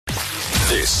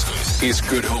This is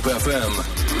Good Hope FM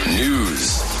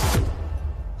News.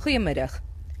 Goeiemiddag.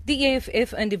 Die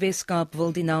EFF in die Wes-Kaap wil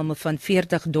die name van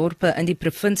 40 dorpe in die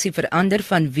provinsie verander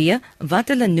vanweë wat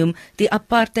hulle noem die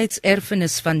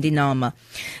apartheids-erfenis van die name.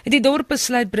 Die dorpe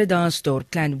sluit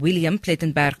Bredasdorp, Klein Willem,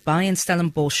 Plettenberg Bay en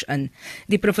Stellenbosch in.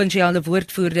 Die provinsiale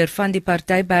woordvoerder van die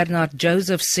party, Bernard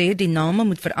Joseph, sê die name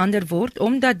moet verander word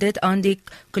omdat dit aan die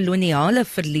koloniale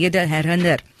verlede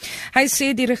herinner. Hy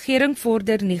sê die regering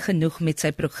vorder nie genoeg met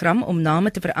sy program om name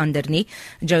te verander nie.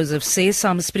 Joseph sê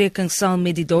samesprekings sal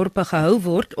met die dorpe gehou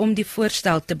word om die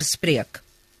voorstel te bespreek.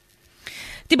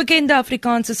 Die bekende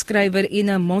Afrikaanse skrywer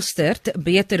Ina Mostert,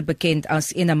 beter bekend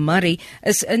as Ina Murray,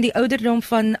 is in die ouderdom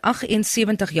van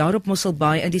 78 jaar op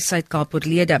Mosselbaai in die Suid-Kaap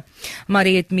oorlede.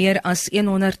 Murray het meer as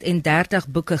 130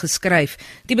 boeke geskryf.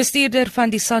 Die bestuurder van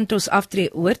die Santos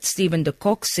aftreeoord, Steven de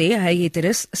Kok, sê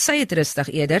sy het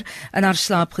rustig eerder in haar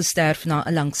slaap gesterf na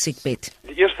 'n lang siekbed.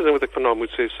 Die eerste ding wat ek van haar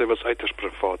moet sê, sy was uiters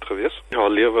privaat geweest. Haar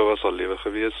lewe was haar lewe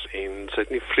geweest en sy het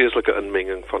nie vreeslike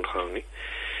inmenging van gehou nie.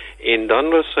 En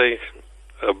dan was sy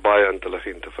 'n baie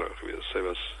intelligente vrou geweest. Sy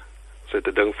het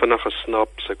 'n ding vinnig gesnap,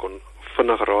 sy kon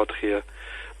vinnig raad gee.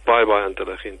 Baie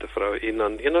intelligente vrou. En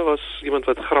dan ene was iemand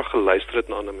wat graag geluister het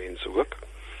na ander mense ook.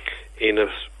 En 'n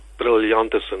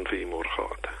briljante sin vir humor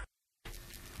gehad.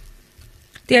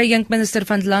 Die adjunkminister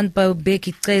van Landbou,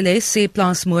 Bekkie Cele, sê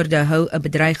plaasmoorde hou 'n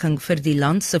bedreiging vir die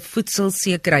land se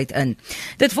voedselsekerheid in.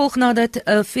 Dit volg nadat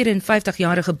 'n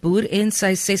 54-jarige boer en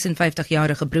sy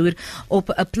 56-jarige broer op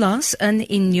 'n plaas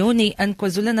in Junie in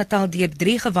KwaZulu-Natal deur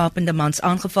 3 gewapende mans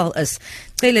aangeval is.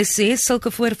 Cele sê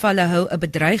sulke voorvalle hou 'n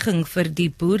bedreiging vir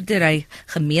die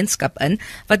boerderygemeenskap in,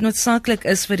 wat noodsaaklik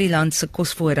is vir die land se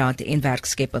kosvoorraad en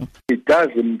werkskepping. It does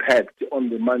impact on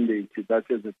the mandate that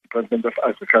the Department of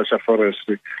Agriculture,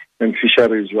 Forestry and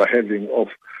Fisheries were having of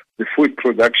the food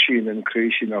production and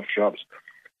creation of jobs,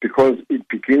 because it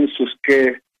begins to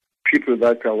scare people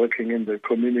that are working in the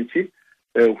community,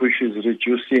 which is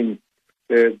reducing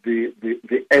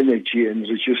the energy and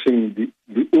reducing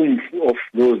the oomph of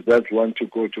those that want to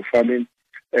go to farming,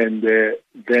 and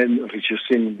then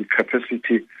reducing the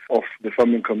capacity of the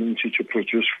farming community to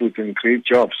produce food and create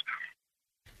jobs.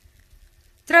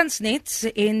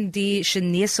 Transnet en die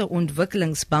Chinese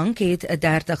Ontwikkelingsbank het 'n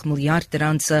 30 miljard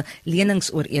rand se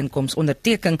leningsooreenkoms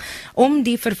onderteken om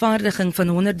die vervaardiging van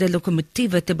honderde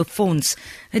lokomotiewe te befonds.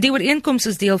 Die ooreenkoms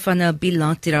is deel van 'n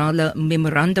bilaterale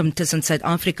memorandum tussen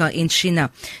Suid-Afrika en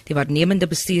China. Die waarnemende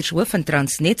bestuurshoof van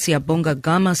Transnet, Siyabonga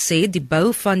Gama, sê die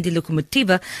bou van die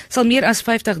lokomotiewe sal meer as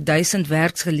 50,000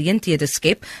 werksgeleenthede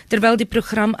skep, terwyl die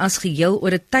program as geheel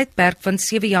oor 'n tydperk van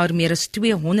 7 jaar meer as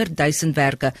 200,000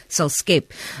 werke sal skep.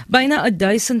 Byna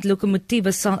 1000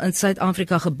 lokomotiewe sal in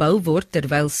Suid-Afrika gebou word,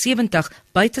 terwyl 70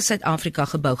 buite Suid-Afrika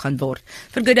gebou gaan word.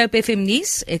 Vir Good Hope FM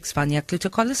News, ek Vanya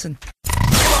Kluter-Collison.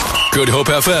 Good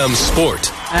Hope FM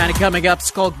Sport. And coming up,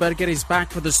 Skalkberger is back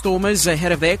for the Stormers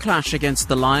ahead of their clash against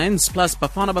the Lions. Plus,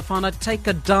 Bafana take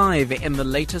a dive in the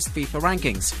latest FIFA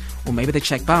rankings. Or maybe the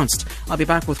check bounced. I'll be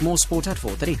back with more sport at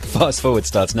 4:30. Fast Forward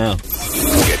starts now.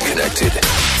 Get connected.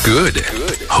 Good.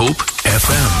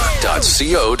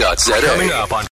 HopeFM.co.za. Coming up on